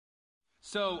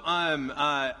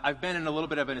I've been in a little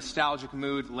bit of a nostalgic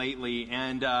mood lately,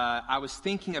 and I was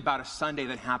thinking about a Sunday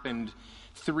that happened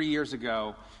 3 years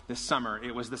ago this summer.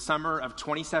 It was the summer of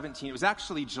 2017. It was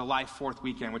actually July 4th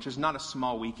weekend, which is not a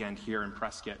small weekend here in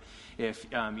Prescott, if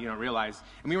you don't realize.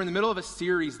 And we were in the middle of a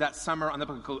series that summer on the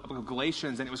book of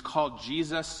Galatians, and it was called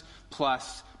Jesus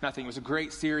Plus Nothing. It was a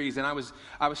great series, and I was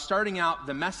starting out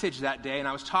the message that day, and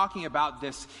I was talking about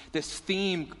this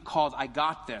theme called I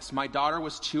Got This. My daughter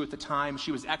was 2 at the time.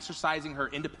 She was exercising her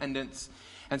independence.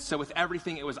 And so with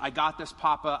everything, it was, I got this,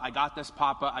 Papa, I got this,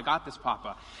 Papa, I got this,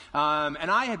 Papa. And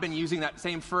I had been using that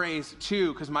same phrase,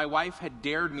 too, because my wife had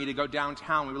dared me to go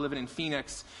downtown. We were living in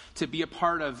Phoenix to be a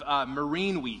part of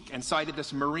Marine Week. And so I did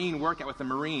this Marine workout with the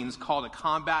Marines called a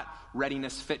Combat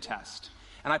Readiness Fit Test.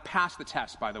 And I passed the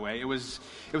test, by the way. It was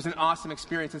an awesome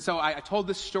experience. And so I told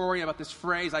this story about this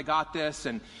phrase, I got this.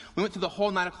 And we went through the whole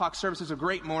 9 o'clock service. It was a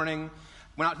great morning.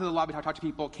 Went out to the lobby, talked to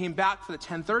people. Came back for the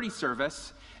 10:30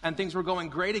 service. And things were going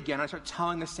great again. I started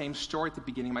telling the same story at the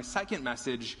beginning of my second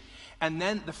message. And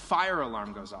then the fire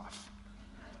alarm goes off.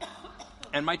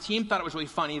 And my team thought it was really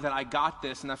funny that I got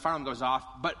this and the fire alarm goes off.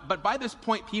 But by this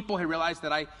point, people had realized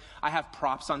that I have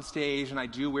props on stage and I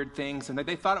do weird things. And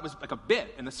they thought it was like a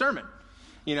bit in the sermon.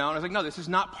 You know, and I was like, no, this is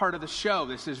not part of the show.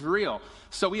 This is real.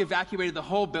 So we evacuated the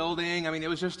whole building. I mean, it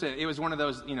was one of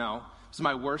those, you know, it was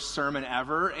my worst sermon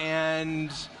ever.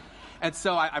 And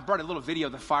so I brought a little video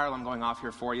of the fire alarm going off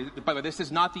here for you. By the way, this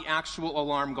is not the actual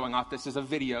alarm going off. This is a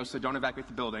video, so don't evacuate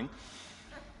the building.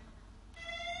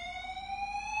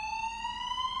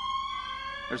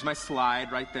 There's my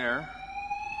slide right there.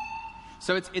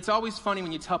 So it's always funny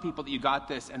when you tell people that you got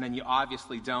this and then you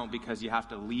obviously don't because you have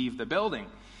to leave the building.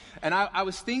 And I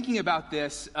was thinking about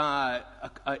this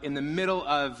in the middle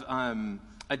of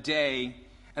a day.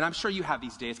 And I'm sure you have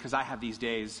these days, because I have these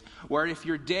days, where if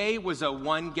your day was a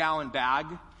 1-gallon bag,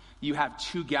 you have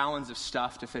 2 gallons of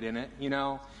stuff to fit in it, you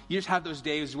know? You just have those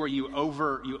days where you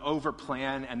over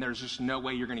plan, and there's just no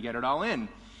way you're going to get it all in.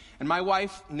 And my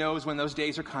wife knows when those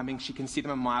days are coming. She can see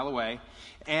them a mile away.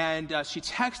 And she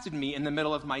texted me in the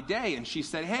middle of my day, and she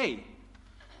said, hey,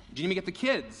 do you need me to get the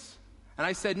kids? And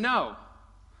I said, no,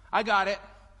 I got it.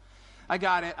 I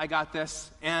got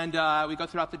this. And we go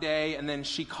throughout the day, and then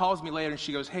she calls me later, and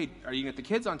she goes, hey, are you going to get the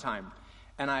kids on time?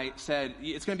 And I said,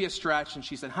 it's going to be a stretch. And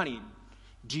she said, honey,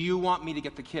 do you want me to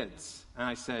get the kids? And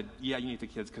I said, yeah, you need the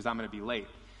kids, because I'm going to be late.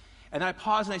 And then I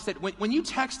paused, and I said, when you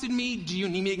texted me, do you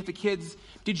need me to get the kids,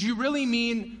 did you really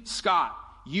mean, Scott,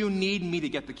 you need me to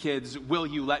get the kids, will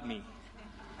you let me?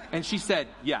 And she said,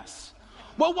 yes.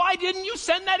 Well, why didn't you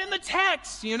send that in the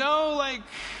text, you know, like...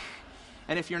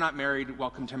 And if you're not married,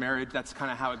 welcome to marriage. That's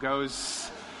kind of how it goes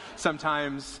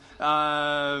sometimes.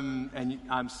 And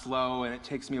I'm slow, and it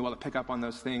takes me a while to pick up on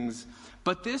those things.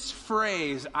 But this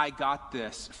phrase, I got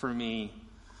this, for me,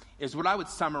 is what I would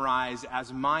summarize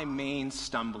as my main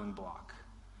stumbling block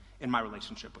in my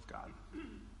relationship with God.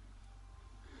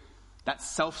 That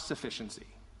self-sufficiency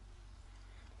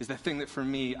is the thing that, for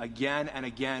me, again and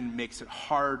again, makes it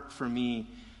hard for me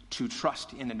to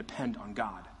trust in and depend on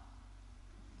God.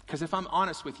 Because if I'm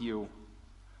honest with you,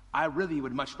 I really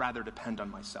would much rather depend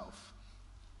on myself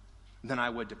than I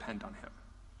would depend on him.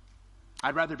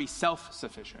 I'd rather be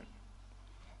self-sufficient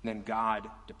than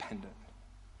God-dependent.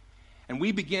 And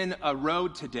we begin a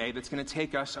road today that's going to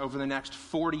take us over the next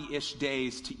 40-ish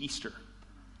days to Easter.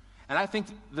 And I think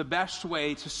the best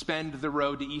way to spend the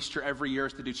road to Easter every year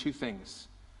is to do 2 things.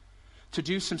 To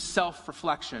do some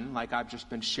self-reflection, like I've just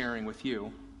been sharing with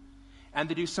you, and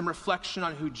to do some reflection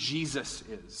on who Jesus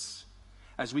is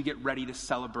as we get ready to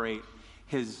celebrate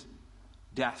his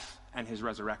death and his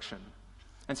resurrection.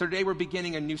 And so today we're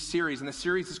beginning a new series, and the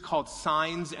series is called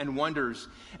Signs and Wonders,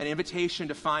 an invitation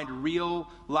to find real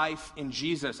life in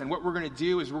Jesus. And what we're going to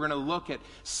do is we're going to look at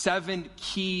 7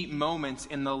 key moments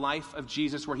in the life of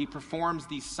Jesus where he performs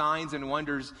these signs and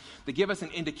wonders that give us an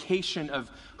indication of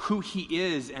who he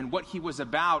is and what he was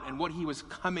about and what he was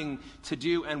coming to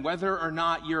do. And whether or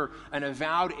not you're an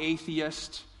avowed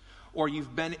atheist or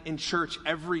you've been in church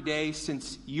every day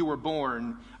since you were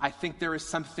born, I think there is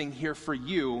something here for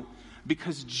you,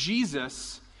 because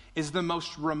Jesus is the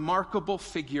most remarkable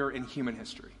figure in human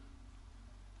history.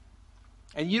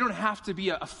 And you don't have to be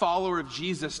a follower of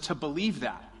Jesus to believe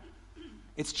that.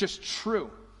 It's just true.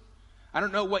 I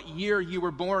don't know what year you were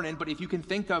born in, but if you can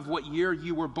think of what year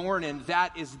you were born in,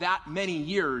 that is that many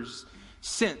years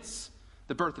since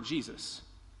the birth of Jesus.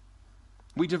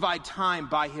 We divide time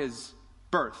by his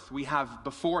birth. We have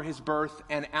before his birth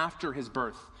and after his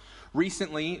birth.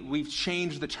 Recently, we've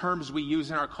changed the terms we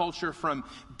use in our culture from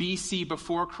BC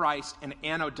before Christ and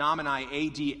Anno Domini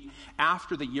AD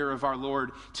after the year of our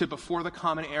Lord to before the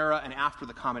Common Era and after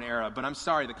the Common Era. But I'm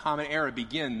sorry, the Common Era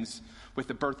begins with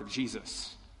the birth of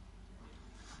Jesus.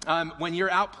 When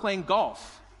you're out playing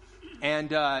golf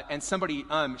and somebody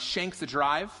shanks the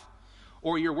drive,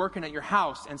 or you're working at your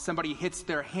house and somebody hits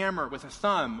their hammer with a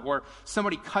thumb, or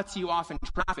somebody cuts you off in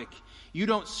traffic, you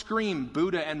don't scream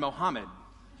Buddha and Mohammed.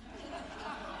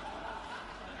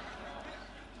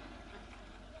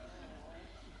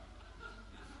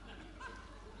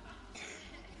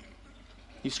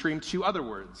 You scream two other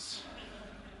words,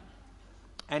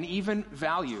 and even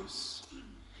values.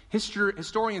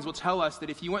 Historians will tell us that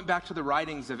if you went back to the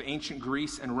writings of ancient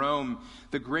Greece and Rome,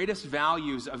 the greatest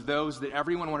values of those that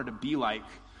everyone wanted to be like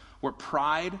were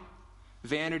pride,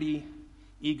 vanity,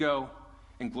 ego,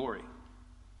 and glory.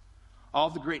 All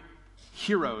of the great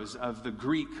heroes of the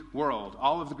Greek world,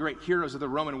 all of the great heroes of the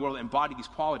Roman world embodied these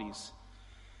qualities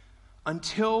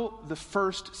until the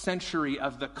first century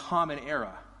of the Common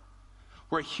Era,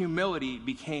 where humility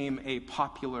became a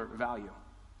popular value.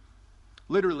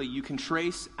 Literally, you can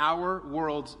trace our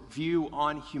world's view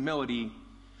on humility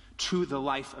to the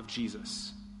life of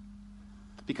Jesus.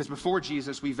 Because before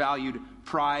Jesus, we valued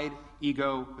pride,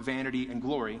 ego, vanity, and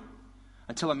glory,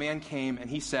 until a man came and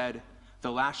he said,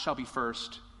 "The last shall be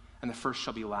first, and the first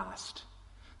shall be last.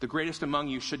 The greatest among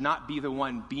you should not be the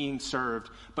one being served,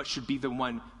 but should be the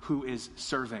one who is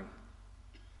serving."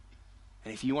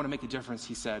 And if you want to make a difference,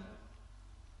 he said,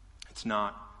 it's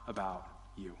not about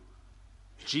you.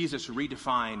 Jesus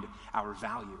redefined our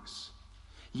values.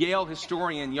 Yale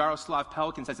historian Yaroslav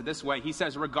Pelikan says it this way. He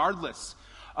says, regardless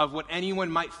of what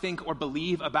anyone might think or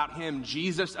believe about him,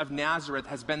 Jesus of Nazareth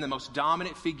has been the most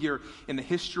dominant figure in the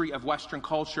history of Western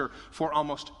culture for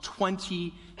almost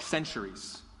 20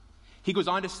 centuries. He goes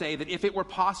on to say that if it were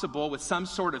possible with some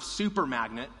sort of super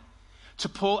magnet to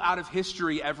pull out of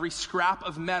history every scrap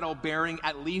of metal bearing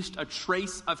at least a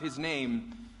trace of his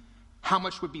name, how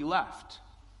much would be left?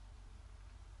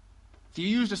 If you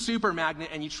used a super magnet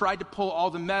and you tried to pull all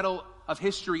the metal of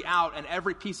history out, and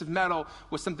every piece of metal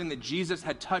was something that Jesus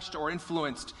had touched or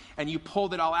influenced, and you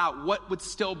pulled it all out, what would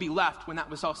still be left when that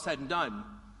was all said and done?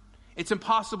 It's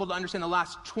impossible to understand the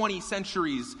last 20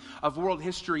 centuries of world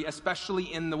history,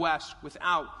 especially in the West,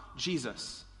 without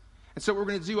Jesus. And so what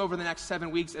we're going to do over the next 7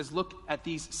 weeks is look at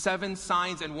these 7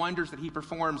 signs and wonders that he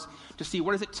performs to see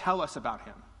what does it tell us about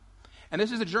him. And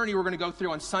this is a journey we're going to go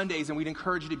through on Sundays, and we'd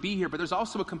encourage you to be here. But there's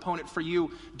also a component for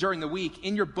you during the week.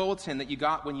 In your bulletin that you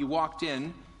got when you walked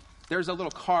in, there's a little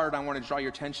card I want to draw your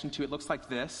attention to. It looks like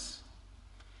this.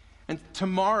 And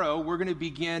tomorrow, we're going to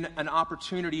begin an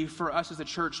opportunity for us as a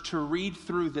church to read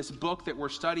through this book that we're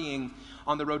studying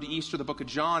on the road to Easter, the book of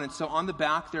John. And so on the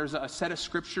back, there's a set of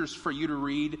scriptures for you to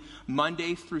read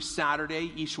Monday through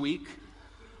Saturday each week.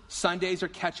 Sundays are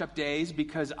catch-up days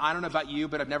because I don't know about you,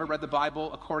 but I've never read the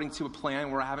Bible according to a plan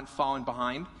where I haven't fallen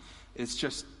behind. It's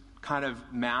just kind of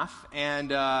math.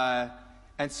 And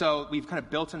so we've kind of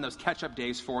built in those catch-up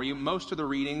days for you. Most of the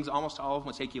readings, almost all of them,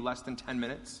 will take you less than 10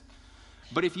 minutes.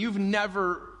 But if you've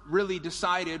never really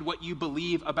decided what you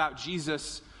believe about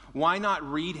Jesus, why not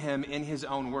read him in his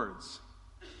own words?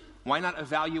 Why not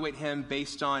evaluate him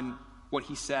based on what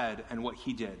he said and what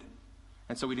he did?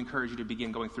 And so we'd encourage you to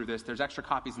begin going through this. There's extra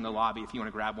copies in the lobby if you want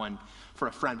to grab one for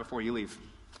a friend before you leave.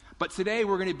 But today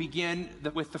we're going to begin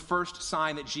with the first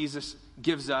sign that Jesus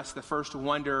gives us, the first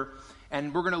wonder,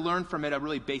 and we're going to learn from it a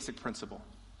really basic principle.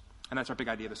 And that's our big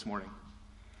idea this morning.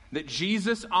 That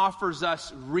Jesus offers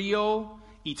us real,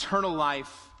 eternal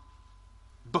life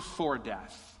before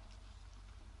death.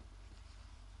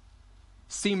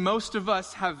 See, most of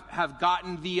us have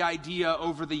gotten the idea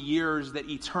over the years that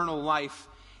eternal life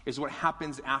is what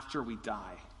happens after we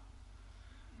die.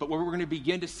 But what we're going to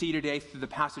begin to see today through the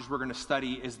passage we're going to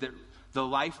study is that the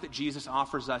life that Jesus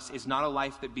offers us is not a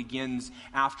life that begins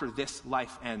after this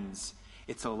life ends.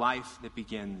 It's a life that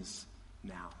begins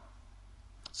now.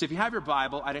 So if you have your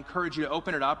Bible, I'd encourage you to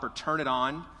open it up or turn it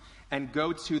on and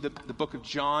go to the book of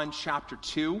John, chapter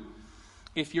 2.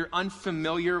 If you're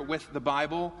unfamiliar with the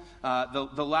Bible,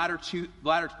 the latter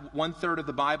 1/3 of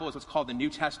the Bible is what's called the New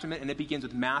Testament, and it begins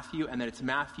with Matthew, and then it's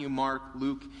Matthew, Mark,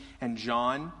 Luke, and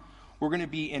John. We're going to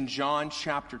be in John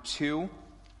chapter 2,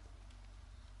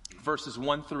 verses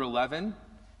 1 through 11,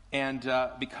 and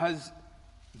because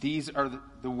these are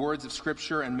the words of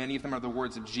Scripture, and many of them are the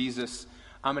words of Jesus,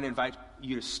 I'm going to invite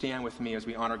you to stand with me as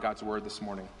we honor God's word this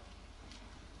morning.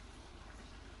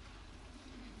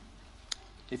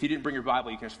 If you didn't bring your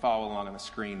Bible, you can just follow along on the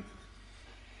screen.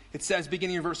 It says,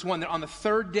 beginning in verse 1, that on the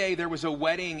third day there was a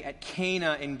wedding at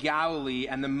Cana in Galilee,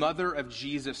 and the mother of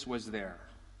Jesus was there.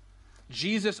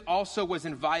 Jesus also was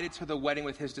invited to the wedding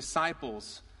with his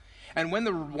disciples. And when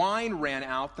the wine ran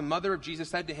out, the mother of Jesus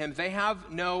said to him, "They have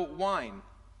no wine."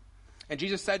 And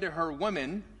Jesus said to her,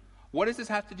 "Woman, what does this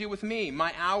have to do with me?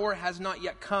 My hour has not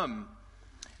yet come."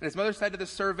 And his mother said to the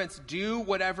servants, "Do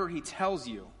whatever he tells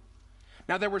you."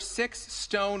 Now there were 6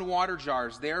 stone water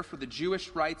jars there for the Jewish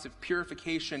rites of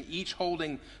purification, each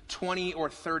holding 20 or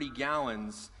 30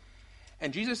 gallons.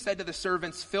 And Jesus said to the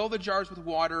servants, "Fill the jars with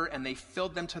water," and they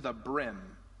filled them to the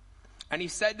brim. And he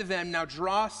said to them, "Now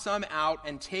draw some out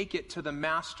and take it to the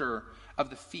master of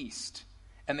the feast."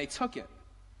 And they took it.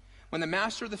 When the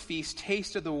master of the feast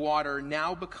tasted the water,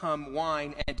 now become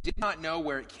wine, and did not know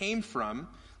where it came from,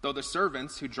 though the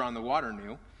servants who'd drawn the water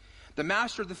knew, the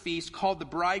master of the feast called the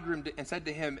bridegroom and said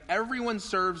to him, "Everyone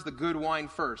serves the good wine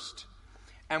first,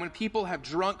 and when people have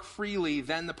drunk freely,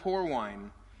 then the poor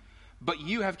wine. But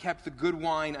you have kept the good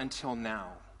wine until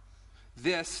now."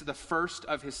 This, the first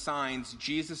of his signs,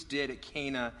 Jesus did at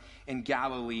Cana in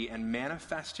Galilee and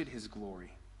manifested his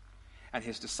glory. And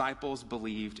his disciples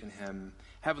believed in him.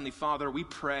 Heavenly Father, we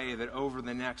pray that over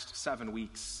the next 7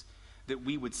 weeks, that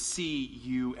we would see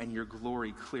you and your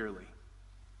glory clearly.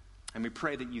 And we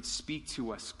pray that you'd speak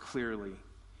to us clearly,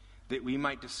 that we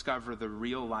might discover the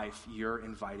real life you're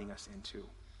inviting us into.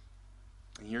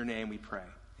 In your name we pray.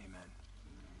 Amen.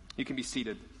 You can be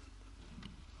seated.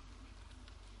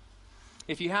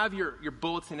 If you have your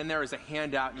bulletin in there as a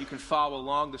handout, you can follow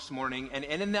along this morning. And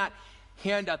in that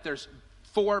handout, there's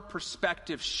 4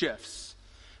 perspective shifts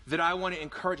that I want to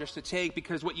encourage us to take,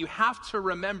 because what you have to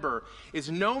remember is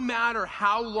no matter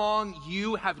how long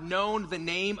you have known the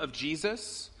name of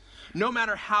Jesus, no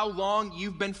matter how long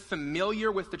you've been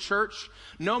familiar with the church,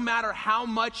 no matter how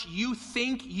much you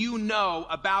think you know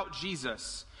about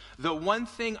Jesus, the one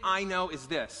thing I know is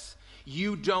this: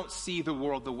 you don't see the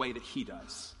world the way that he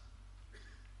does.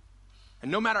 And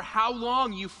no matter how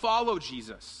long you follow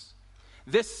Jesus,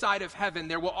 this side of heaven,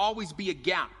 there will always be a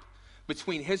gap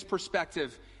between his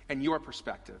perspective and your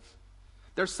perspective.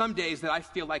 There's some days that I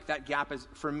feel like that gap is,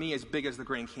 for me, as big as the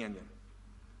Grand Canyon.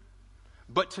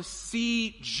 But to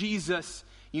see Jesus,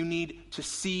 you need to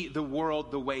see the world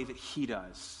the way that he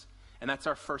does. And that's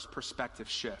our first perspective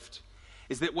shift,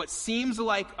 is that what seems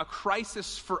like a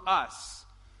crisis for us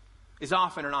is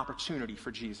often an opportunity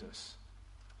for Jesus.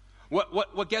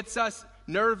 What gets us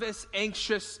nervous,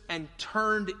 anxious, and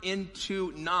turned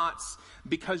into knots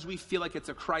because we feel like it's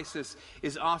a crisis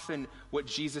is often what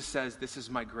Jesus says, "This is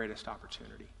my greatest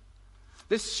opportunity."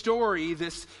 This story,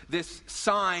 this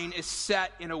sign is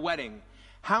set in a wedding.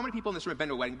 How many people in this room have been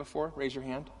to a wedding before? Raise your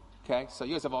hand. Okay, so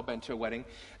you guys have all been to a wedding.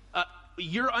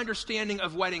 Your understanding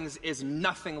of weddings is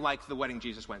nothing like the wedding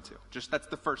Jesus went to. Just that's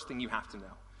the first thing you have to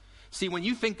know. See, when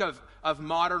you think of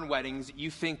modern weddings,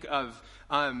 you think of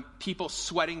people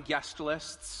sweating guest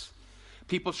lists,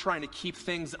 people trying to keep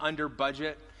things under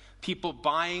budget, people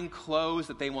buying clothes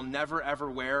that they will never, ever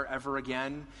wear ever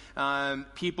again.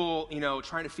 People,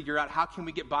 trying to figure out how can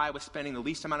we get by with spending the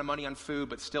least amount of money on food,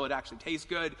 but still it actually tastes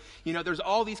good. There's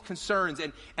all these concerns.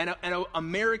 And an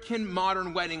American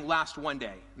modern wedding lasts one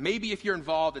day. Maybe if you're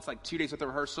involved, it's like 2 days with the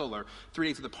rehearsal or 3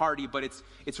 days with the party, but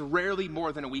it's rarely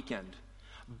more than a weekend.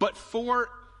 But for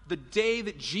the day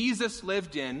that Jesus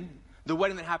lived in, the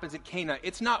wedding that happens at Cana,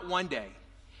 it's not one day,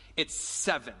 it's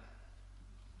 7.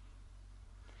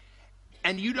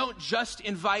 And you don't just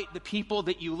invite the people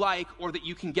that you like or that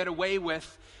you can get away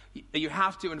with, that you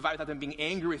have to invite without them being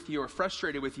angry with you or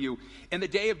frustrated with you. In the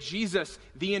day of Jesus,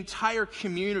 the entire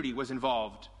community was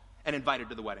involved and invited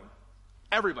to the wedding.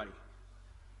 Everybody.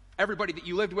 Everybody that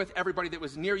you lived with, everybody that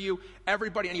was near you,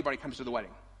 anybody comes to the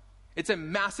wedding. It's a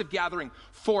massive gathering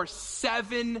for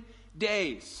 7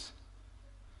 days.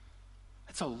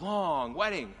 That's a long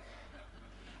wedding.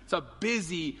 It's a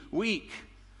busy week.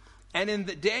 And in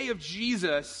the day of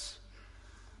Jesus,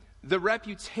 the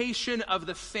reputation of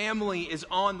the family is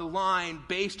on the line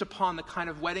based upon the kind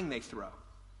of wedding they throw.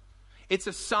 It's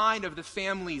a sign of the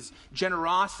family's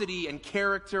generosity and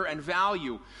character and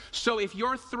value. So if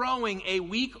you're throwing a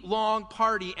week-long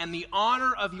party and the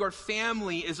honor of your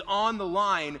family is on the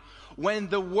line, when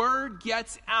the word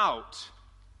gets out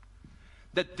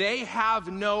that they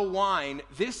have no wine,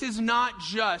 this is not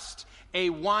just a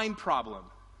wine problem.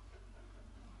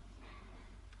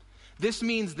 This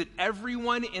means that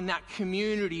everyone in that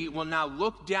community will now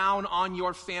look down on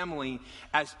your family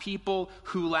as people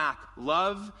who lack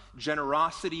love,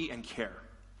 generosity, and care.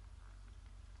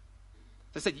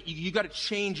 As I said, you got to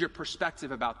change your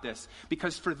perspective about this,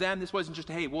 because for them, this wasn't just,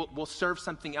 hey, we'll serve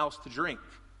something else to drink.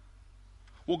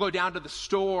 We'll go down to the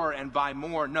store and buy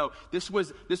more. No, this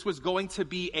was going to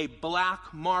be a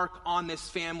black mark on this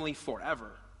family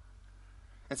forever.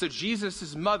 And so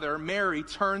Jesus' mother, Mary,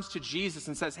 turns to Jesus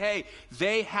and says, hey,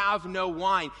 they have no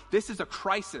wine. This is a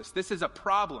crisis. This is a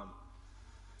problem.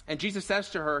 And Jesus says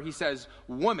to her, he says,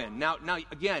 woman. Now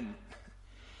again,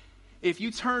 if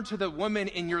you turn to the woman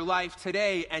in your life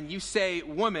today and you say,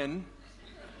 woman,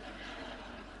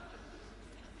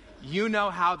 you know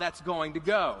how that's going to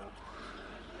go.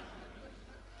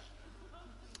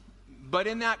 But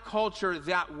in that culture,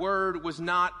 that word was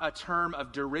not a term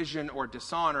of derision or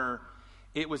dishonor.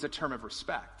 It was a term of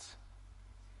respect.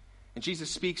 And Jesus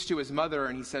speaks to his mother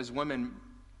and he says, woman,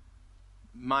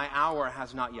 my hour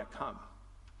has not yet come.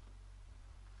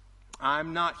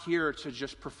 I'm not here to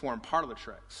just perform parlor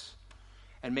tricks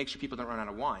and make sure people don't run out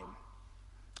of wine.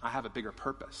 I have a bigger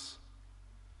purpose.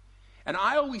 And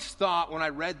I always thought when I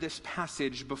read this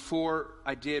passage before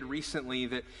I did recently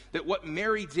that what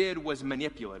Mary did was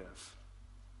manipulative.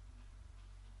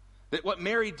 That what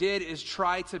Mary did is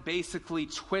try to basically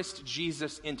twist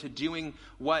Jesus into doing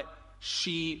what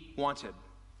she wanted.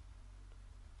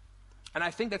 And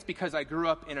I think that's because I grew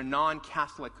up in a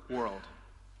non-Catholic world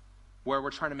where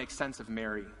we're trying to make sense of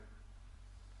Mary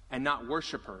and not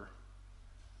worship her,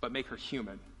 but make her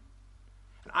human.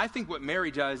 And I think what Mary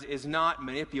does is not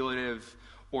manipulative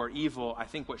or evil. I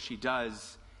think what she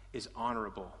does is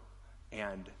honorable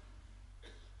and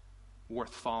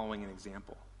worth following an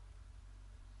example.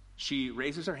 She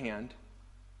raises her hand,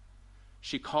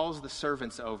 she calls the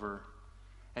servants over,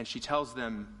 and she tells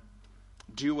them,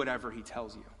 do whatever he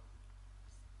tells you.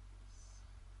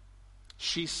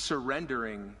 She's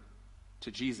surrendering to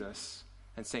Jesus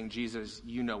and saying, Jesus,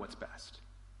 you know what's best.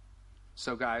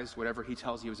 So guys, whatever he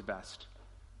tells you is best,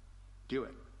 do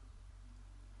it.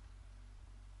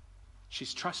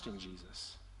 She's trusting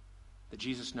Jesus, that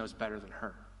Jesus knows better than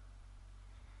her.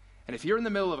 And if you're in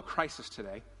the middle of a crisis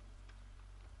today,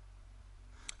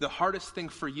 the hardest thing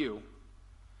for you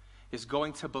is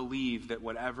going to believe that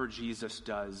whatever Jesus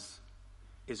does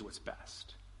is what's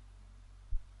best.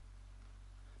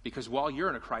 Because while you're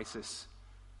in a crisis,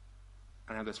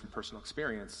 and I know this from personal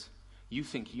experience, you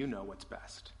think you know what's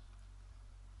best.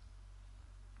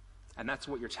 And that's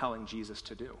what you're telling Jesus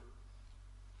to do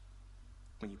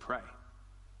when you pray.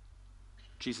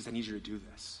 Jesus, I need you to do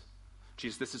this.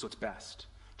 Jesus, this is what's best.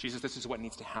 Jesus, this is what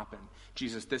needs to happen.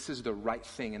 Jesus, this is the right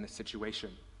thing in this situation.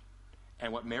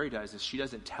 And what Mary does is she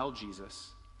doesn't tell Jesus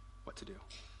what to do.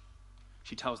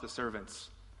 She tells the servants,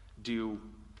 do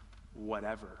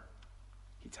whatever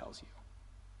he tells you.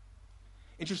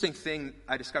 Interesting thing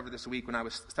I discovered this week when I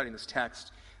was studying this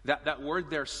text, that word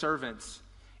there, servants,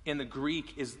 in the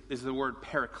Greek is the word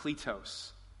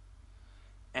parakletos.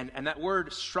 And that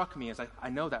word struck me as I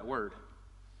know that word.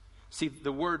 See,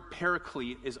 the word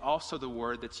paraclete is also the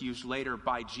word that's used later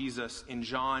by Jesus in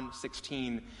John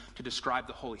 16 to describe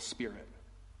the Holy Spirit.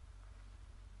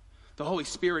 The Holy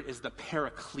Spirit is the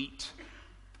paraclete,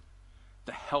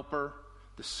 the helper,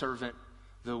 the servant,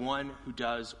 the one who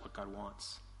does what God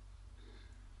wants.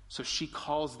 So she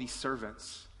calls these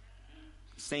servants,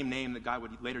 the same name that God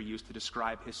would later use to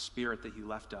describe his Spirit that he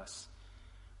left us,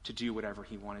 to do whatever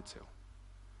he wanted to.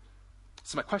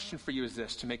 So my question for you is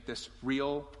this, to make this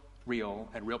real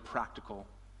and real practical.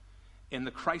 In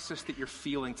the crisis that you're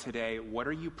feeling today, what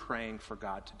are you praying for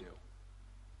God to do?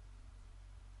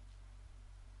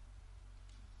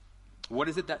 What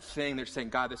is it, that thing they're saying,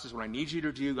 God, this is what I need you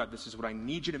to do. God, this is what I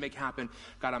need you to make happen.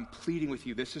 God, I'm pleading with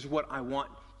you. This is what I want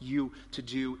you to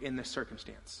do in this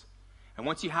circumstance. And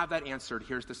once you have that answered,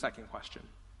 here's the second question.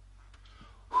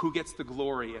 Who gets the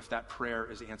glory if that prayer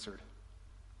is answered?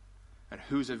 And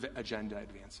whose agenda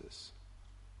advances?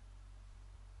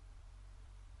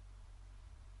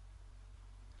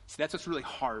 See, that's what's really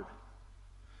hard.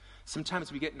 Sometimes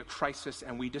we get in a crisis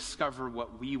and we discover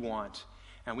what we want,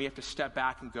 and we have to step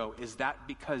back and go, is that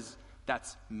because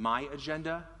that's my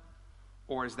agenda,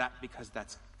 or is that because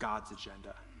that's God's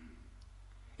agenda?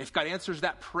 If God answers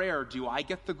that prayer, do I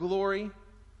get the glory,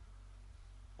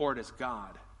 or does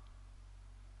God?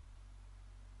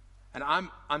 And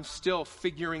I'm still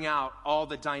figuring out all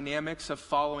the dynamics of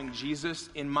following Jesus.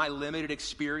 In my limited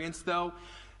experience, though,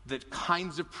 the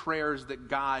kinds of prayers that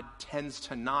God tends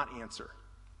to not answer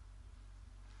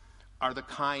are the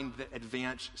kind that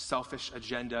advance selfish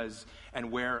agendas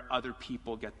and where other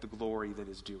people get the glory that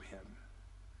is due him.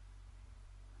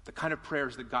 The kind of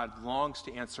prayers that God longs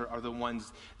to answer are the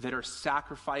ones that are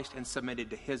sacrificed and submitted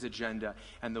to his agenda,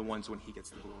 and the ones when he gets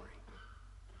the glory.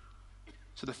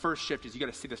 So the first shift is you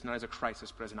got to see this not as a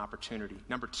crisis, but as an opportunity.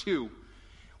 Number two,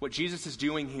 what Jesus is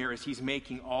doing here is he's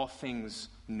making all things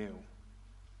new.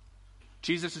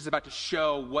 Jesus is about to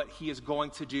show what he is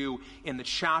going to do in the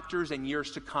chapters and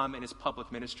years to come in his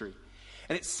public ministry.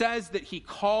 And it says that he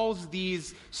calls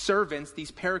these servants,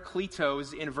 these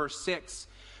parakletos in verse 6,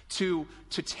 to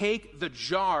take the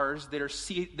jars that are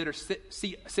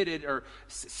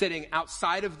sitting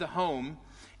outside of the home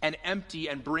and empty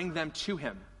and bring them to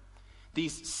him.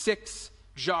 These 6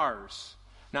 jars.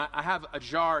 Now, I have a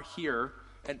jar here,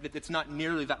 and it's not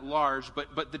nearly that large,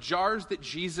 but the jars that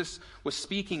Jesus was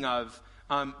speaking of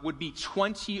would be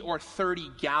 20 or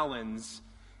 30 gallons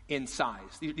in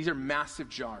size. These are massive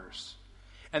jars.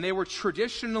 And they were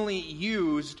traditionally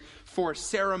used for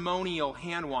ceremonial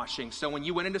hand washing. So when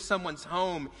you went into someone's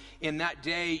home in that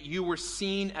day, you were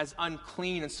seen as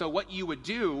unclean. And so what you would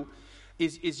do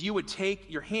is you would take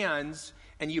your hands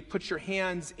and you put your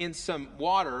hands in some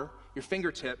water, your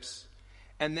fingertips,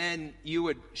 and then you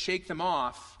would shake them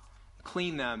off,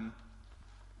 clean them,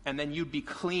 and then you'd be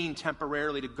clean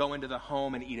temporarily to go into the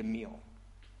home and eat a meal.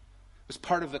 It was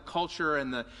part of the culture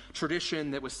and the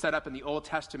tradition that was set up in the Old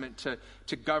Testament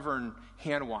to govern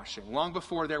hand washing. Long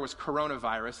before there was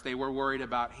coronavirus, they were worried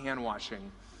about hand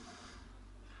washing.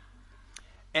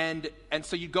 And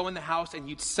so you'd go in the house and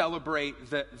you'd celebrate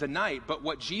the night. But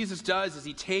what Jesus does is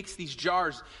he takes these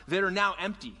jars that are now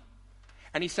empty,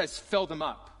 and he says, fill them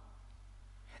up.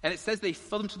 And it says they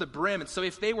filled them to the brim. And so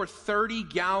if they were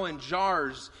 30-gallon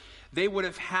jars, they would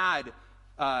have had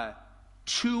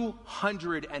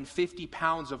 250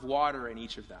 pounds of water in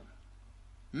each of them.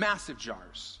 Massive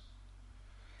jars.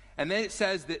 And then it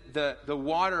says that the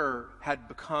water had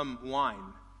become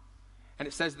wine. And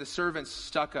it says the servants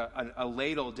stuck a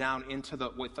ladle down into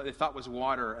what they thought was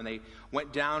water, and they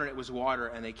went down and it was water,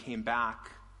 and they came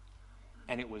back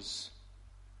and it was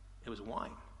wine.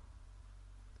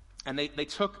 And they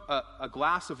took a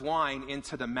glass of wine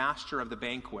into the master of the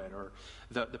banquet, or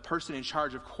the person in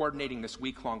charge of coordinating this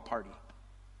week-long party.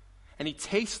 And he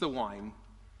tastes the wine,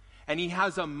 and he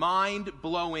has a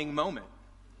mind-blowing moment.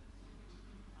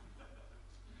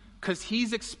 Because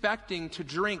he's expecting to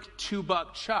drink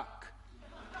 2-Buck Chuck.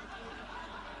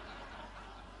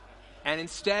 And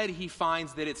instead, he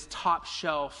finds that it's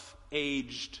top-shelf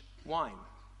aged wine.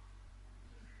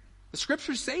 The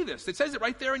scriptures say this. It says it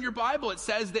right there in your Bible. It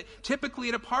says that typically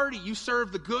at a party, you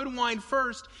serve the good wine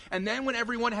first, and then when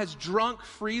everyone has drunk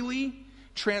freely,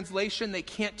 translation, they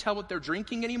can't tell what they're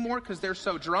drinking anymore because they're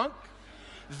so drunk,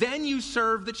 then you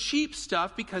serve the cheap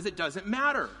stuff because it doesn't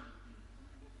matter.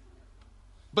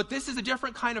 But this is a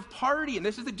different kind of party, and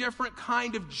this is a different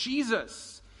kind of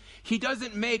Jesus. He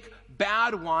doesn't make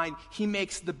bad wine, he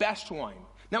makes the best wine.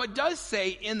 Now, it does say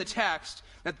in the text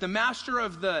that the master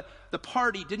of the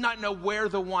party did not know where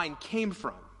the wine came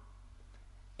from.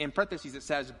 In parentheses, it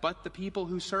says, but the people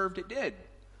who served it did.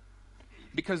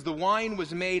 Because the wine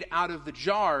was made out of the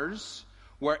jars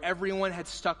where everyone had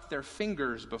stuck their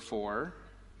fingers before.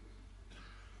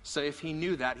 So if he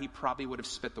knew that, he probably would have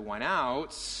spit the wine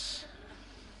out.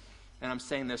 And I'm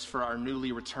saying this for our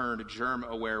newly returned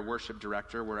germ-aware worship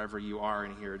director, wherever you are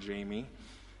in here, Jamie.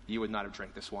 You would not have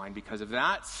drank this wine because of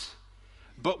that.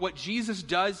 But what Jesus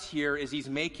does here is he's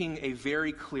making a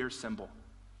very clear symbol.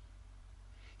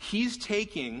 He's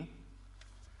taking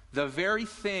the very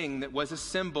thing that was a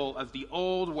symbol of the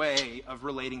old way of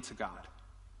relating to God,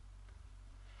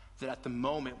 that at the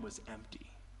moment was empty.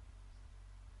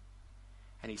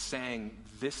 And he's saying,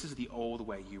 this is the old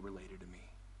way you related to me.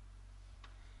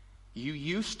 You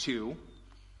used to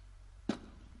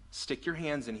stick your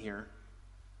hands in here,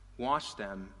 wash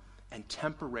them, and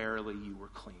temporarily you were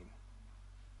clean.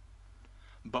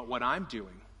 But what I'm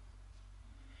doing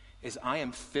is I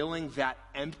am filling that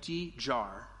empty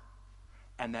jar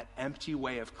and that empty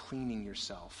way of cleaning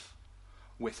yourself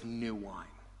with new wine.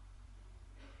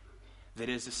 That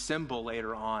is a symbol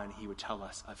later on, he would tell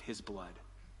us, of his blood.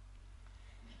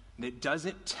 That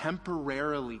doesn't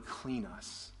temporarily clean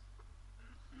us,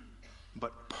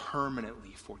 but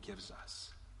permanently forgives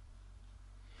us.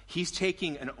 He's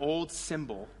taking an old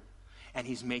symbol and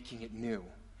he's making it new.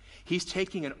 He's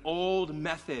taking an old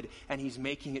method and he's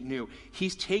making it new.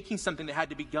 He's taking something that had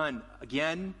to be done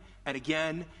again and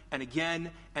again and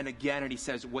again and again. And he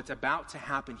says, what's about to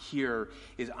happen here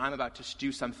is I'm about to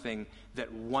do something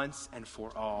that once and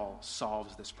for all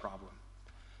solves this problem.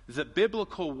 The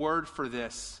biblical word for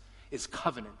this is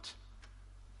covenant.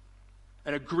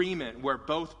 An agreement where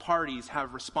both parties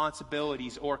have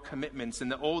responsibilities or commitments. In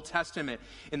the Old Testament,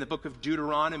 in the book of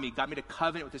Deuteronomy, God made a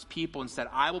covenant with his people and said,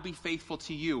 I will be faithful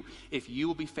to you if you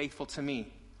will be faithful to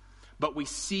me. But we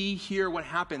see here what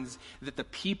happens, that the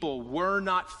people were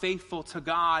not faithful to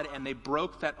God and they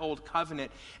broke that old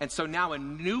covenant. And so now a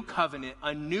new covenant,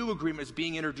 a new agreement is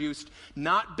being introduced,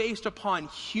 not based upon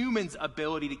humans'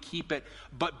 ability to keep it,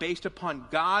 but based upon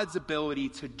God's ability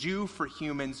to do for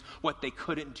humans what they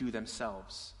couldn't do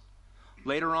themselves.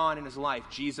 Later on in his life,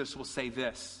 Jesus will say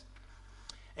this,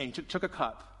 and he took a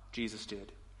cup, Jesus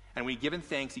did, and when he given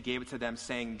thanks, he gave it to them,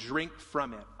 saying, "Drink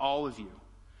from it, all of you.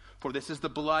 For this is the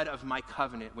blood of my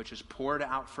covenant, which is poured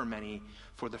out for many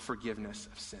for the forgiveness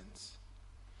of sins."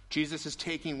 Jesus is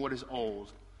taking what is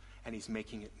old and he's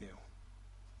making it new.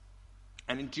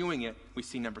 And in doing it, we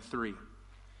see number 3.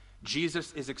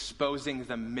 Jesus is exposing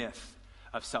the myth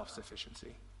of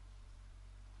self-sufficiency.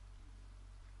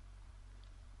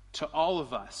 To all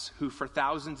of us who for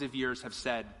thousands of years have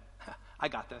said, "I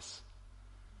got this,"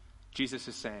 Jesus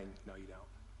is saying, no, you don't.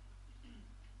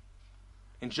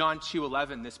 In John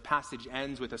 2:11, this passage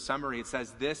ends with a summary. It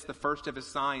says, "This, the first of his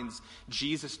signs,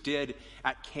 Jesus did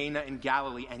at Cana in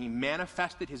Galilee, and he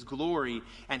manifested his glory,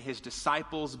 and his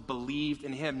disciples believed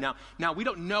in him." Now we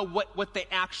don't know what they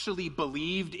actually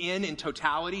believed in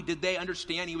totality. Did they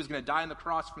understand he was going to die on the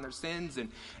cross from their sins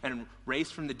and raise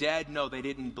from the dead? No, they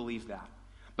didn't believe that.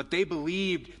 But they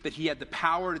believed that he had the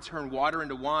power to turn water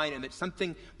into wine, and that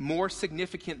something more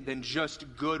significant than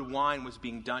just good wine was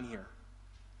being done here.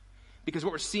 Because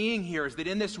what we're seeing here is that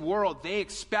in this world, they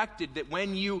expected that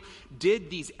when you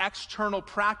did these external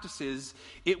practices,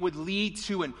 it would lead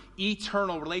to an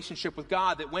eternal relationship with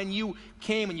God. That when you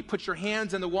came and you put your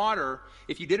hands in the water,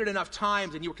 if you did it enough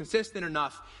times and you were consistent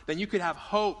enough, then you could have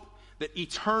hope that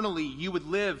eternally you would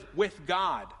live with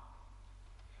God.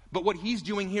 But what he's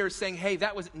doing here is saying, hey,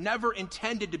 that was never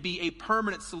intended to be a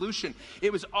permanent solution.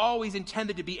 It was always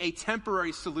intended to be a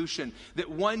temporary solution that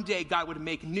one day God would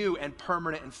make new and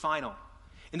permanent and final.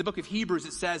 In the book of Hebrews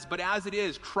it says, "But as it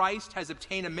is, Christ has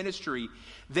obtained a ministry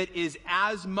that is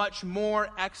as much more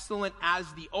excellent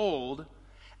as the old,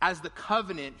 as the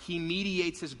covenant he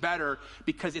mediates is better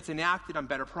because it's enacted on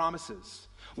better promises."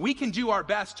 We can do our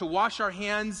best to wash our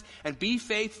hands and be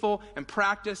faithful and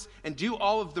practice and do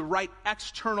all of the right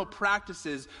external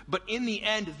practices, but in the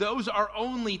end, those are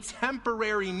only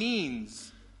temporary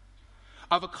means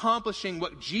of accomplishing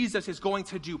what Jesus is going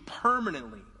to do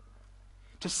permanently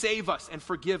to save us and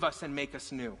forgive us and make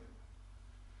us new.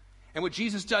 And what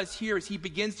Jesus does here is he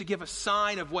begins to give a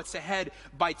sign of what's ahead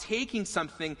by taking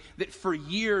something that for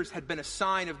years had been a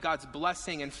sign of God's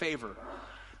blessing and favor.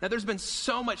 Now, there's been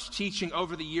so much teaching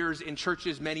over the years in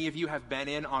churches many of you have been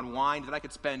in on wine that I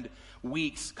could spend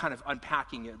weeks kind of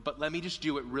unpacking it. But let me just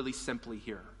do it really simply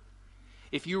here.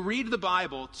 If you read the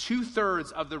Bible,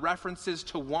 2/3 of the references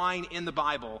to wine in the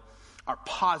Bible are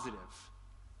positive.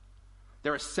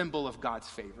 They're a symbol of God's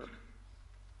favor.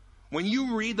 When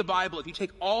you read the Bible, if you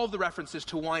take all of the references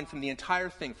to wine from the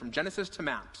entire thing, from Genesis to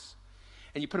Maps,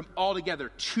 and you put them all together,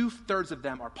 2/3 of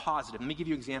them are positive. Let me give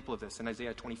you an example of this in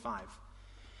Isaiah 25.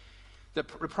 The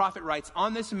prophet writes,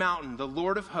 "On this mountain, the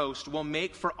Lord of hosts will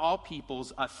make for all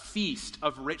peoples a feast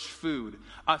of rich food,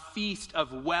 a feast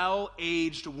of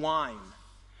well-aged wine,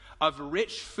 of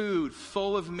rich food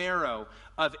full of marrow,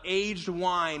 of aged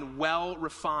wine well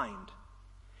refined.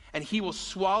 And he will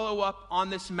swallow up on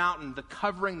this mountain the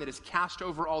covering that is cast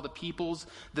over all the peoples,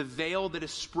 the veil that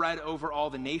is spread over all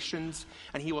the nations,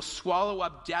 and he will swallow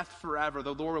up death forever.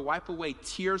 The Lord will wipe away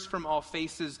tears from all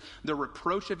faces. The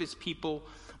reproach of his people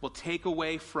will take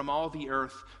away from all the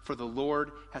earth, for the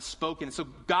Lord has spoken." So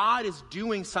God is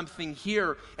doing something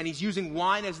here, and he's using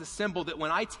wine as the symbol that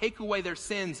when I take away their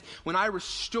sins, when I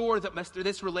restore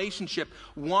this relationship,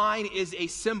 wine is a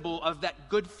symbol of that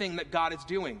good thing that God is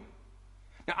doing.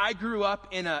 Now, I grew up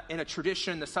in a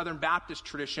tradition, the Southern Baptist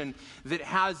tradition, that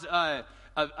has a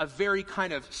very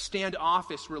kind of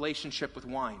standoffish relationship with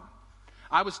wine.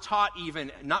 I was taught even,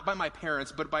 not by my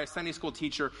parents, but by a Sunday school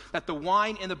teacher, that the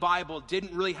wine in the Bible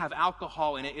didn't really have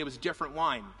alcohol in it. It was different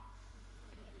wine,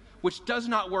 which does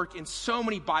not work in so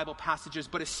many Bible passages,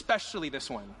 but especially this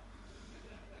one.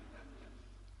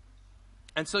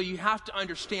 And so you have to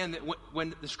understand that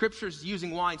when the scripture is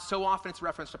using wine, so often it's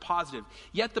referenced to positive.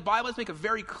 Yet the Bible does make it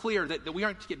very clear that we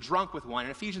aren't to get drunk with wine.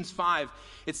 In Ephesians 5,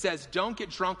 it says, "Don't get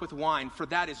drunk with wine, for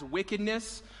that is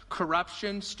wickedness,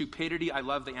 corruption, stupidity." I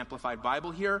love the Amplified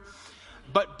Bible here.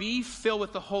 "But be filled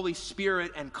with the Holy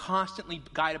Spirit and constantly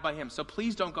guided by him." So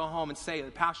please don't go home and say,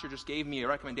 "The pastor just gave me a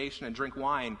recommendation to drink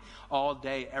wine all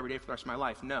day, every day for the rest of my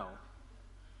life." No.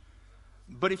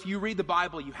 But if you read the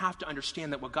Bible, you have to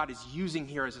understand that what God is using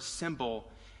here as a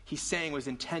symbol, he's saying was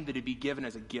intended to be given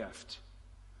as a gift.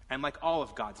 And like all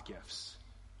of God's gifts,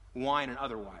 wine and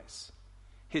otherwise,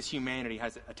 his humanity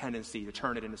has a tendency to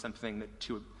turn it into something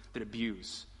that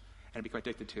abuse and become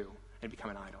addicted to and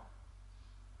become an idol.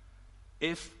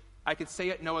 If I could say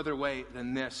it no other way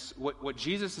than this, what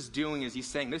Jesus is doing is he's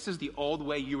saying, this is the old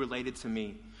way you related to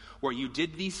me, where you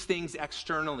did these things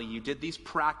externally, you did these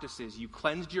practices, you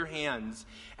cleansed your hands,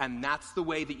 and that's the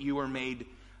way that you were made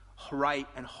right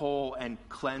and whole and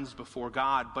cleansed before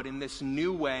God. But in this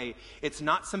new way, it's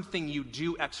not something you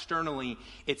do externally,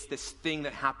 it's this thing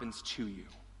that happens to you.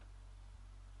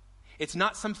 It's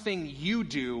not something you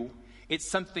do, it's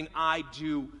something I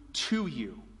do to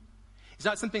you. It's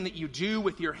not something that you do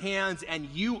with your hands and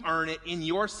you earn it in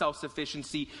your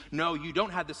self-sufficiency. No, you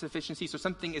don't have the sufficiency, so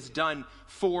something is done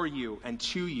for you and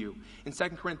to you. In 2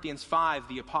 Corinthians 5,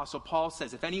 the Apostle Paul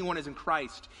says, if anyone is in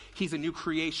Christ, he's a new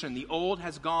creation. The old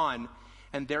has gone,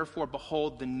 and therefore,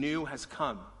 behold, the new has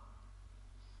come.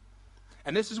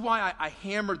 And this is why I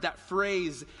hammered that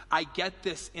phrase, I get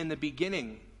this, in the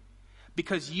beginning.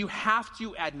 Because you have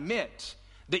to admit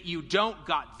that you don't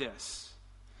got this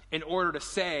in order to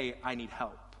say, I need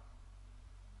help.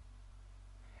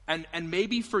 And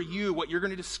maybe for you, what you're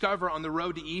going to discover on the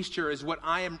road to Easter is what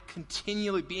I am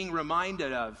continually being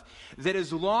reminded of. That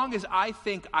as long as I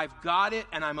think I've got it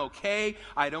and I'm okay,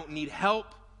 I don't need help,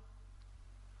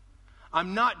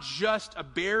 I'm not just a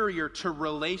barrier to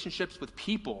relationships with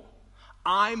people.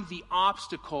 I'm the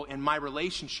obstacle in my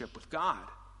relationship with God.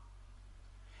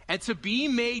 And to be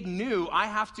made new, I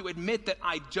have to admit that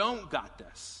I don't got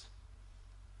this.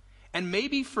 And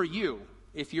maybe for you,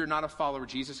 if you're not a follower of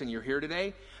Jesus and you're here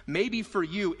today, maybe for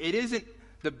you, it isn't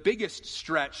the biggest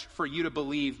stretch for you to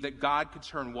believe that God could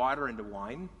turn water into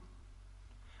wine.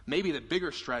 Maybe the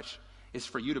bigger stretch is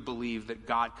for you to believe that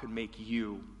God could make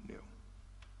you new.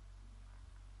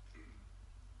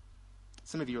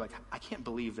 Some of you are like, I can't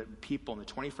believe that people in the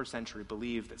 21st century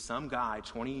believe that some guy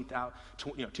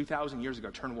 2,000 years ago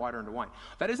turned water into wine.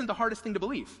 That isn't the hardest thing to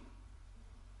believe.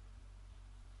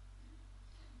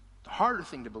 The harder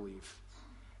thing to believe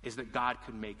is that God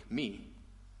could make me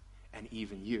and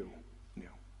even you new.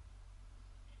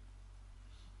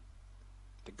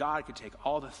 That God could take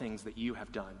all the things that you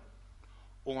have done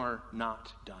or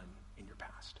not done in your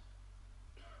past.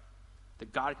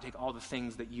 That God could take all the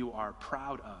things that you are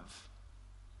proud of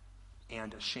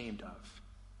and ashamed of.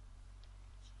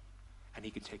 And he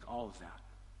could take all of that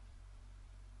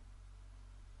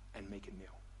and make it new.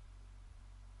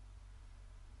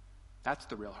 That's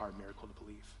the real hard miracle to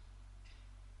believe.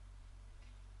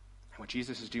 And what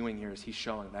Jesus is doing here is he's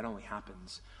showing that only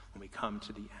happens when we come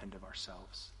to the end of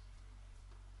ourselves.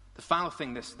 The final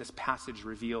thing this passage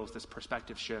reveals, this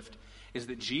perspective shift, is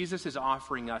that Jesus is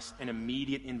offering us an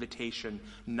immediate invitation,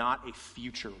 not a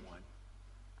future one.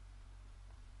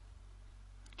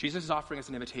 Jesus is offering us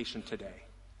an invitation today.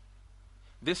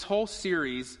 This whole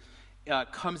series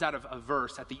comes out of a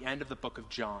verse at the end of the book of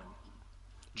John.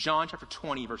 John chapter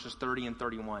 20, verses 30 and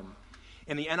 31.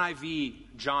 In the NIV,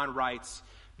 John writes,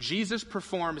 Jesus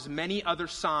performs many other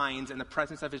signs in the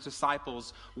presence of his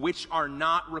disciples, which are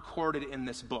not recorded in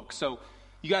this book. So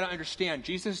you got to understand,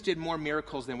 Jesus did more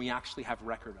miracles than we actually have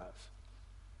record of.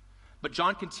 But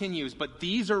John continues, but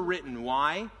these are written,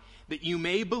 why? That you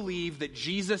may believe that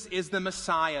Jesus is the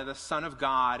Messiah, the Son of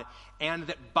God, and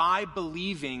that by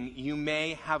believing you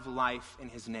may have life in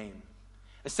his name.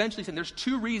 Essentially saying there's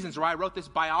two reasons why I wrote this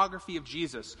biography of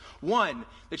Jesus. One,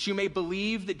 that you may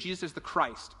believe that Jesus is the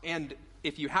Christ. And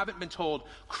if you haven't been told,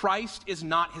 Christ is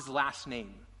not his last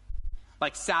name.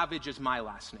 Like Savage is my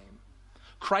last name.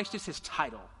 Christ is his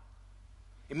title.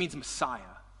 It means Messiah,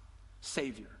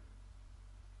 Savior.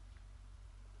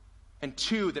 And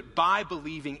two, that by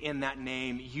believing in that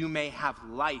name, you may have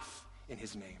life in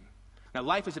his name. Now,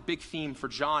 life is a big theme for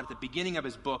John. At the beginning of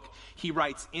his book, he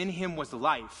writes, in him was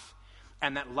life,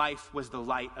 and that life was the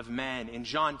light of men. In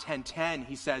John 10:10,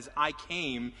 he says, I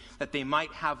came that they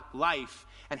might have life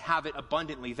and have it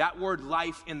abundantly. That word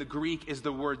life in the Greek is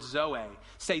the word zoe.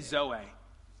 Say zoe.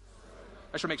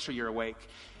 I should make sure you're awake.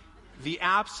 The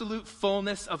absolute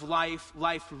fullness of life,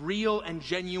 life real and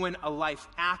genuine, a life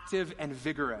active and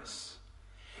vigorous.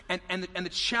 And the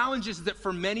challenge is that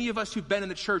for many of us who've been in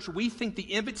the church, we think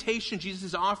the invitation Jesus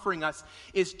is offering us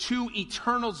is to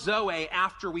eternal zoe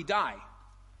after we die.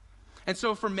 And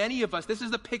so for many of us, this is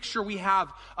the picture we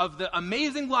have of the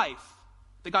amazing life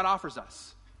that God offers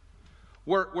us.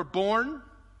 We're born,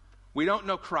 we don't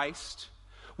know Christ,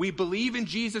 we believe in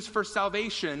Jesus for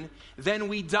salvation, then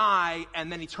we die,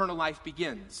 and then eternal life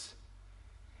begins.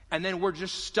 And then we're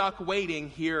just stuck waiting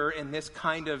here in this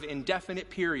kind of indefinite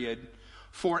period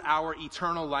for our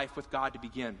eternal life with God to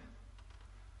begin.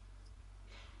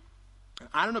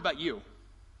 I don't know about you,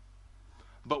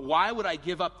 but why would I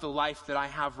give up the life that I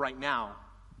have right now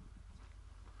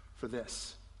for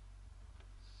this?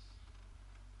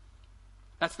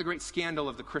 That's the great scandal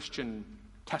of the Christian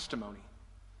testimony,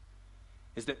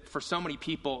 is that for so many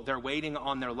people, they're waiting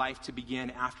on their life to begin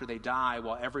after they die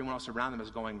while everyone else around them is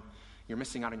going, you're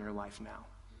missing out on your life now.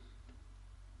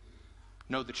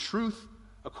 No, the truth,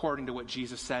 according to what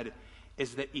Jesus said,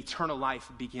 is that eternal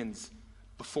life begins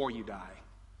before you die,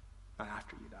 not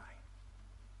after you die.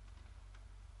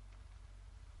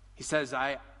 He says,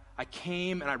 I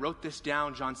came and I wrote this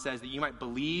down, John says, that you might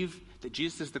believe that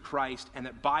Jesus is the Christ, and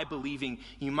that by believing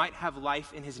you might have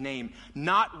life in his name,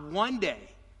 not one day,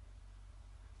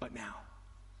 but now.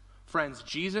 Friends,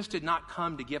 Jesus did not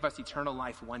come to give us eternal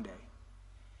life one day.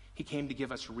 He came to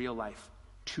give us real life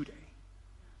today.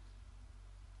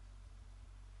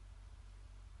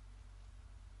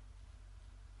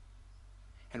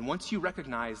 And once you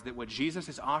recognize that what Jesus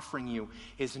is offering you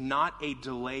is not a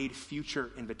delayed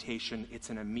future invitation,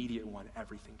 it's an immediate one,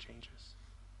 everything changes.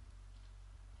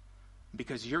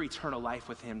 Because your eternal life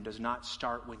with him does not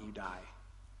start when you die.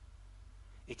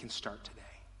 It can start today.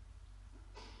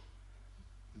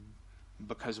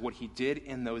 Because what he did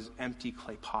in those empty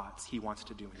clay pots, he wants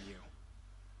to do in you.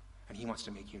 And he wants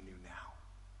to make you new now.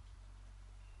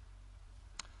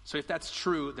 So if that's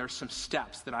true, there's some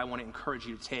steps that I want to encourage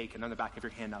you to take, and on the back of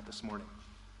your handout this morning.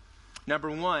 Number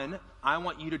one, I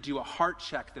want you to do a heart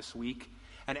check this week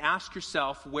and ask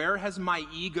yourself, where has my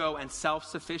ego and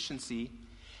self-sufficiency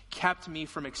kept me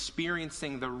from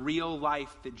experiencing the real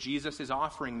life that Jesus is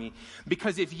offering me?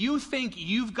 Because if you think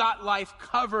you've got life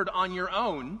covered on your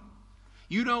own,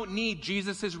 you don't need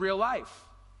Jesus' real life.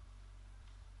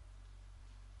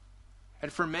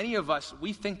 And for many of us,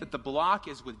 we think that the block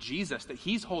is with Jesus, that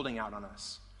he's holding out on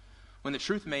us, when the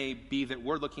truth may be that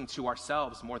we're looking to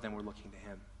ourselves more than we're looking to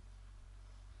him.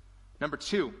 Number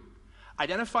two,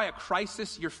 identify a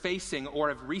crisis you're facing or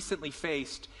have recently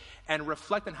faced and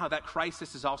reflect on how that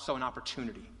crisis is also an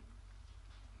opportunity.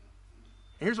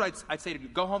 And here's what I'd say to you.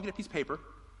 Go home, get a piece of paper,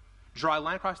 draw a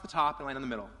line across the top and a line in the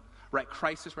middle. Right,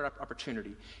 crisis, right,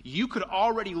 opportunity. You could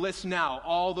already list now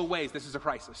all the ways this is a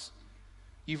crisis.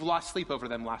 You've lost sleep over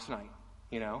them last night,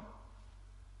 you know.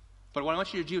 But what I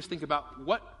want you to do is think about,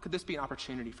 what could this be an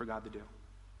opportunity for God to do?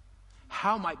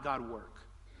 How might God work?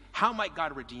 How might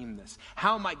God redeem this?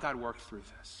 How might God work through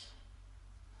this?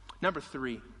 Number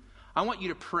three, I want you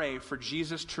to pray for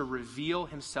Jesus to reveal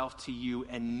himself to you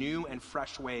in new and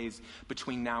fresh ways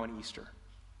between now and Easter.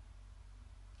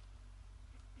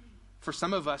 For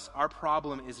some of us, our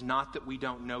problem is not that we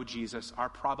don't know Jesus. Our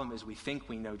problem is we think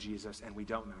we know Jesus and we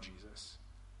don't know Jesus.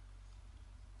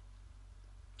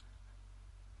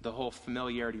 The whole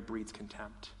familiarity breeds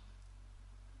contempt,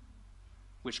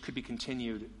 which could be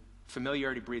continued.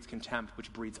 Familiarity breeds contempt,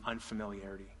 which breeds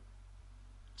unfamiliarity.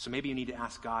 So maybe you need to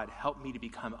ask God, help me to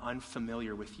become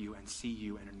unfamiliar with you and see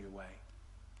you in a new way.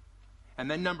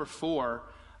 And then number four,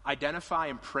 identify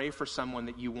and pray for someone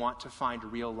that you want to find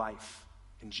real life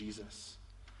in Jesus.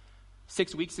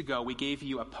 6 weeks ago, we gave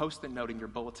you a post-it note in your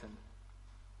bulletin.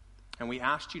 And we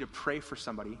asked you to pray for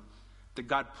somebody that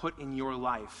God put in your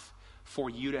life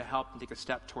for you to help and take a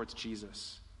step towards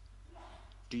Jesus.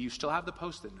 Do you still have the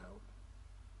post-it note?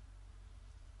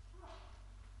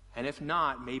 And if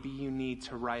not, maybe you need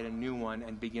to write a new one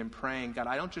and begin praying, God,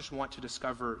 I don't just want to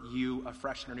discover you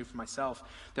afresh and anew for myself.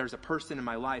 There's a person in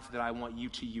my life that I want you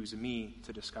to use me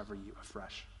to discover you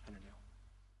afresh and anew.